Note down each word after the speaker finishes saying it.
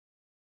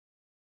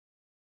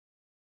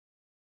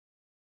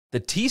the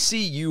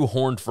TCU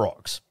Horned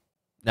Frogs.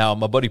 Now,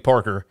 my buddy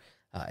Parker,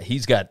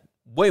 he's got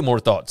way more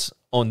thoughts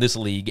on this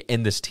league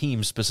and this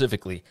team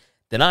specifically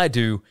than I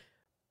do,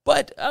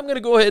 but I'm going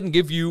to go ahead and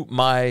give you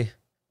my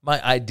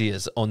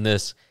ideas on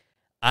this.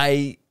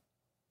 I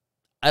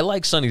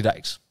like Sonny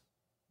Dykes,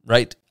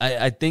 right?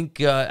 I think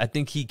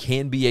he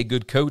can be a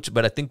good coach,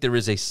 but I think there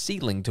is a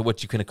ceiling to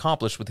what you can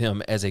accomplish with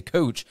him as a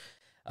coach.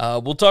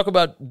 We'll talk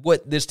about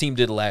what this team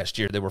did last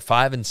year. They were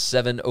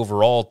 5-7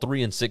 overall,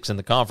 3-6 in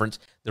the conference.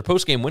 Their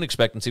post-game win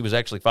expectancy was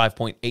actually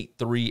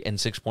 5.83 and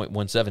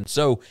 6.17.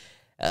 So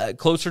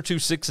closer to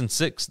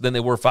 6-6 than they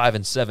were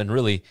 5-7.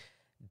 Really,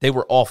 they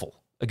were awful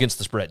against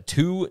the spread,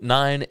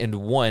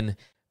 2-9-1.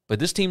 But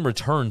this team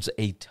returns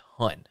a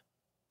ton.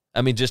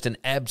 I mean, just an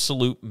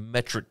absolute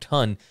metric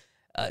ton.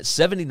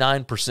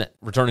 79%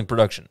 returning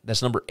production.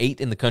 That's number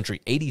 8 in the country.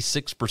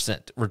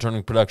 86%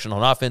 returning production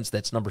on offense.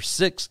 That's number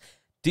 6.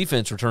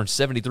 Defense returns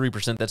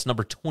 73%. That's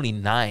number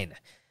 29.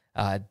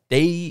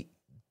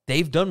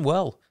 They've done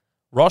well.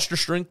 Roster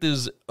strength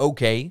is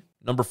okay.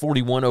 Number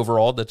 41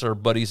 overall. That's our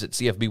buddies at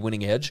CFB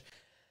Winning Edge.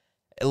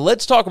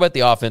 Let's talk about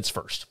the offense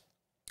first.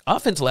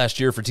 Offense last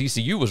year for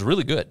TCU was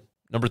really good.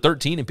 Number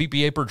 13 in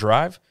PPA per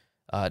drive.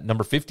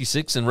 Number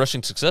 56 in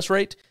rushing success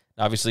rate.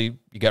 Obviously,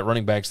 you got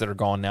running backs that are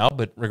gone now,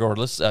 but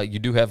regardless, you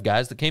do have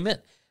guys that came in.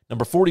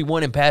 Number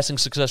 41 in passing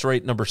success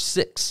rate. Number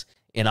 6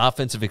 in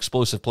offensive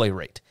explosive play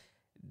rate.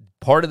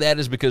 Part of that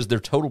is because their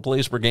total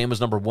plays per game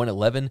was number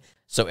 111.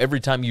 So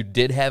every time you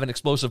did have an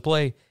explosive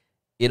play,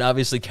 it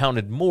obviously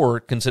counted more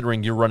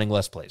considering you're running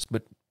less plays.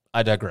 But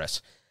I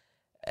digress.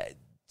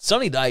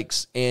 Sonny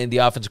Dykes and the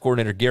offensive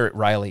coordinator, Garrett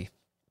Riley,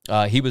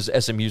 he was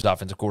SMU's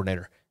offensive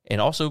coordinator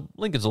and also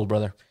Lincoln's little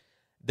brother.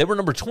 They were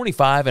number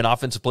 25 in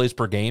offensive plays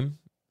per game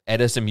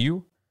at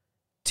SMU.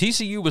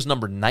 TCU was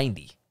number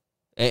 90.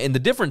 And the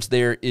difference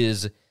there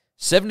is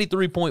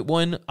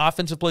 73.1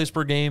 offensive plays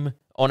per game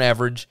on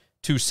average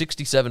to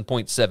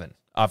 67.7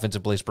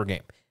 offensive plays per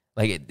game.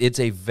 Like, it's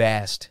a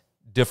vast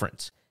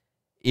difference.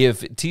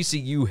 If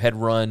TCU had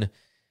run,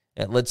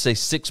 let's say,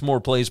 6 more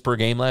plays per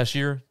game last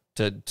year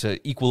to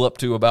equal up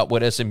to about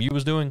what SMU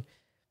was doing,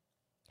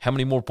 how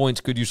many more points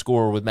could you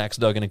score with Max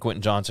Duggan and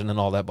Quentin Johnson and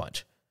all that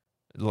bunch?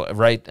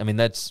 Right? I mean,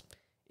 that's,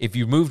 if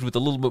you moved with a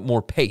little bit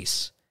more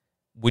pace,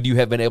 would you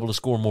have been able to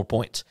score more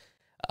points?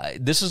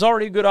 This is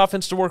already a good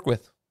offense to work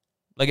with.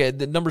 Like,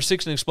 the number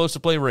 6 in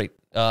explosive play rate.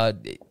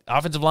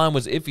 Offensive line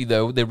was iffy,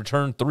 though. They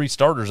returned 3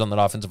 starters on that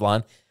offensive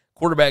line.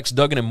 Quarterbacks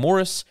Duggan and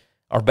Morris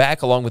are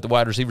back, along with the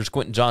wide receivers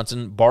Quentin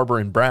Johnson, Barber,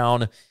 and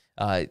Brown.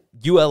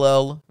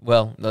 ULL,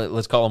 well,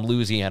 let's call them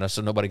Louisiana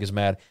so nobody gets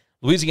mad.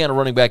 Louisiana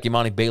running back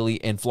Imani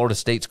Bailey and Florida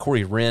State's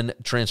Corey Wren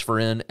transfer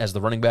in as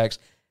the running backs.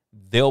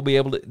 They'll be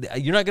able to –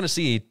 you're not going to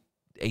see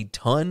a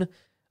ton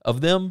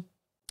of them,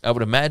 I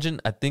would imagine.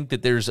 I think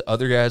that there's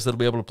other guys that'll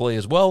be able to play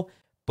as well,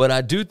 but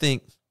I do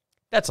think –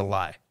 that's a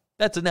lie.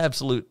 That's an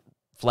absolute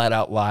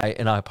flat-out lie,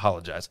 and I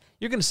apologize.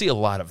 You're going to see a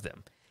lot of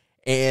them.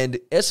 And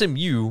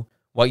SMU,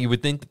 while you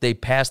would think that they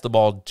pass the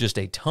ball just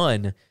a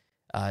ton,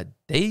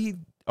 they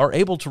are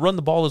able to run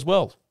the ball as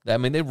well. I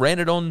mean, they ran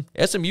it on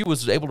 – SMU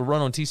was able to run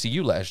on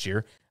TCU last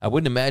year. I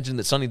wouldn't imagine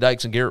that Sonny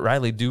Dykes and Garrett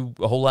Riley do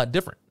a whole lot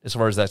different as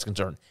far as that's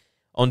concerned.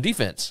 On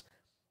defense,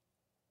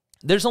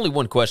 there's only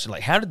one question.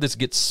 Like, how did this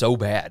get so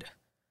bad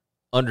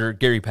under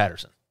Gary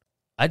Patterson?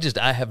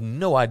 I have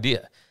no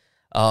idea.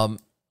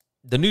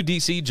 The new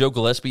DC, Joe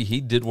Gillespie,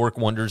 he did work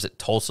wonders at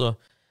Tulsa.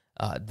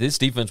 This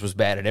defense was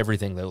bad at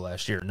everything, though,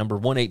 last year. Number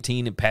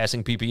 118 in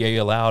passing PPA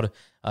allowed.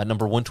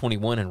 Number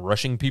 121 in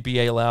rushing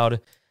PPA allowed.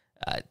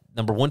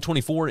 Number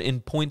 124 in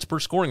points per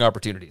scoring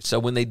opportunity. So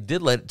when they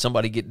did let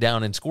somebody get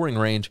down in scoring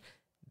range,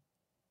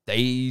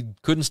 they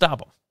couldn't stop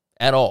them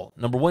at all.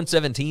 Number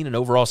 117 in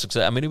overall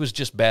success. I mean, it was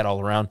just bad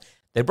all around.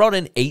 They brought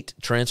in 8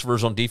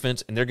 transfers on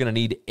defense, and they're going to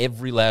need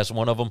every last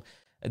one of them.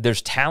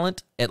 There's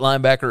talent at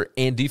linebacker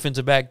and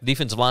defensive back.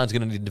 Defensive line is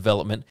going to need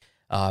development,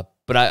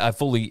 but I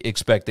fully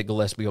expect that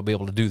Gillespie will be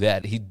able to do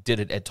that. He did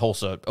it at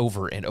Tulsa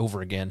over and over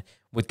again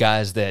with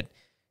guys that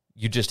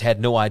you just had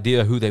no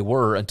idea who they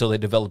were until they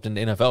developed into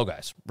NFL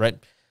guys, right?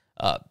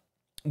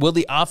 Will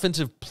the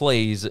offensive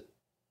plays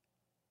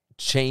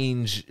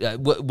change?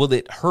 Will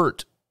it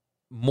hurt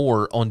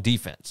more on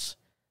defense,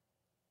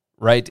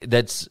 right?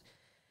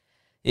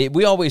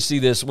 We always see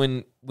this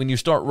when you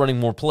start running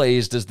more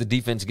plays, does the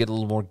defense get a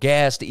little more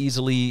gassed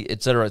easily,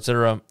 et cetera, et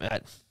cetera?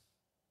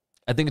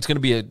 I think it's going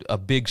to be a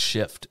big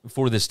shift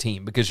for this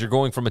team because you're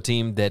going from a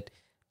team that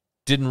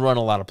didn't run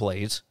a lot of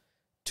plays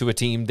to a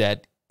team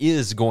that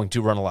is going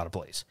to run a lot of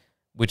plays,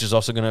 which is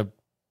also going to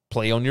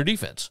play on your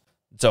defense.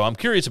 So I'm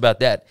curious about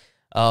that.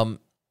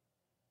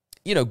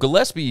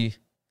 Gillespie,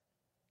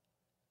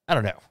 I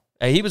don't know.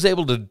 He was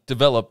able to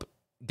develop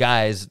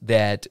guys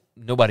that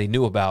nobody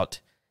knew about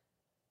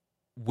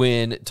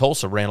when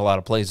Tulsa ran a lot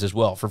of plays as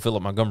well for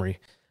Philip Montgomery.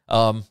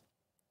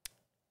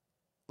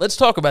 Let's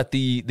talk about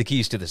the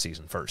keys to the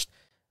season first.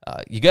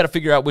 You got to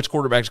figure out which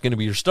quarterback is going to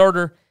be your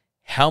starter.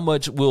 How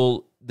much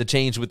will the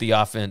change with the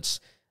offense,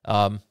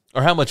 or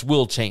how much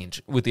will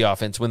change with the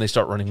offense when they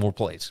start running more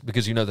plays?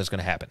 Because you know that's going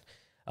to happen.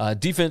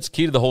 Defense,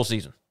 key to the whole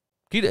season.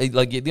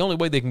 Like, the only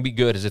way they can be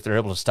good is if they're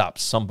able to stop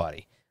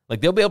somebody.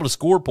 Like, they'll be able to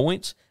score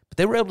points, but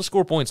they were able to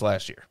score points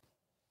last year.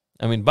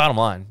 I mean, bottom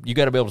line, you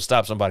got to be able to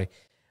stop somebody.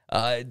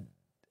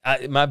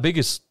 My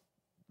biggest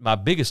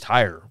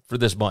hire for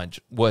this bunch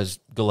was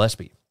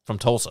Gillespie from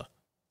Tulsa.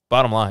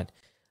 Bottom line.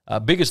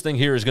 Biggest thing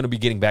here is going to be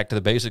getting back to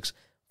the basics.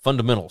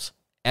 Fundamentals.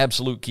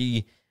 Absolute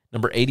key.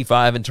 Number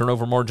 85 in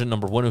turnover margin.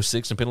 Number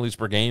 106 in penalties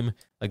per game.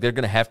 Like, they're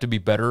going to have to be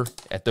better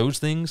at those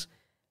things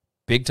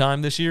big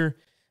time this year.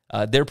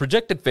 They're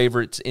projected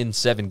favorites in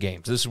 7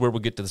 games. This is where we'll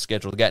get to the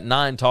schedule. They got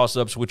 9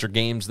 toss-ups, which are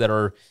games that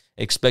are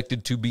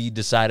expected to be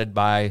decided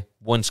by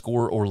 1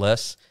 score or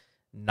less.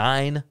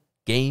 9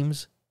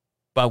 games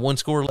by 1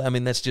 score. I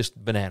mean, that's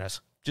just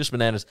bananas. Just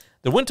bananas.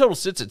 The win total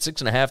sits at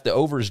 6.5. The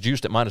over is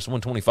juiced at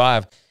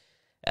 -125.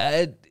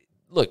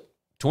 Look,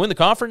 to win the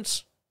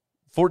conference,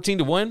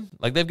 14-1,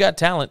 like, they've got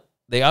talent.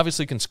 They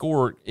obviously can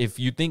score. If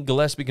you think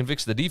Gillespie can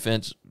fix the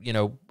defense,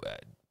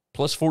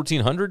 plus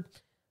 1,400,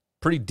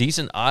 pretty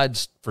decent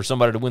odds for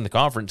somebody to win the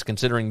conference,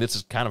 considering this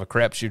is kind of a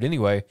crapshoot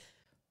anyway.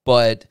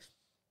 But,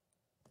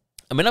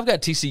 I mean, I've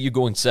got TCU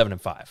going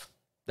 7-5.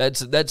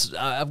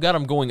 I've got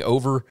them going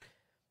over,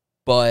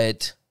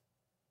 but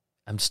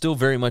I'm still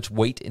very much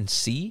wait and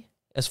see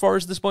as far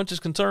as this bunch is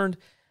concerned.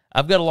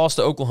 I've got a loss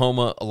to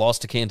Oklahoma, a loss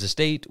to Kansas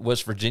State,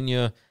 West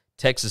Virginia,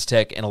 Texas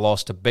Tech, and a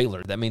loss to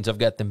Baylor. That means I've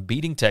got them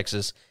beating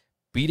Texas,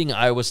 beating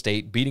Iowa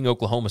State, beating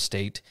Oklahoma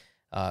State,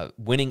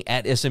 winning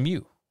at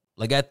SMU.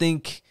 Like, I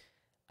think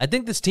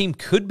this team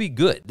could be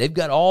good. They've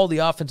got all the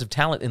offensive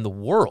talent in the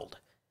world,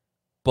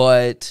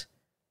 but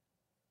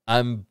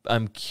I'm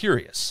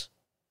curious.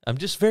 I'm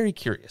just very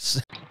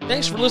curious.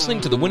 Thanks for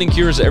listening to the Winning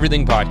Cures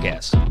Everything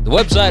podcast. The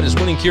website is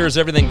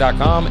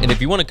winningcureseverything.com, and if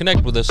you want to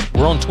connect with us,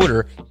 we're on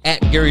Twitter at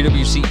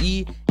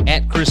GaryWCE,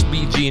 at Chris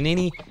B.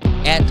 Giannini,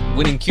 at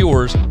Winning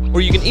Cures,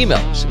 or you can email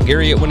us,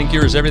 Gary at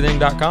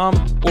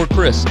winningcureseverything.com or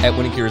Chris at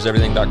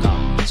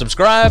winningcureseverything.com.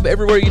 Subscribe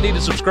everywhere you need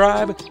to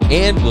subscribe,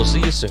 and we'll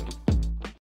see you soon.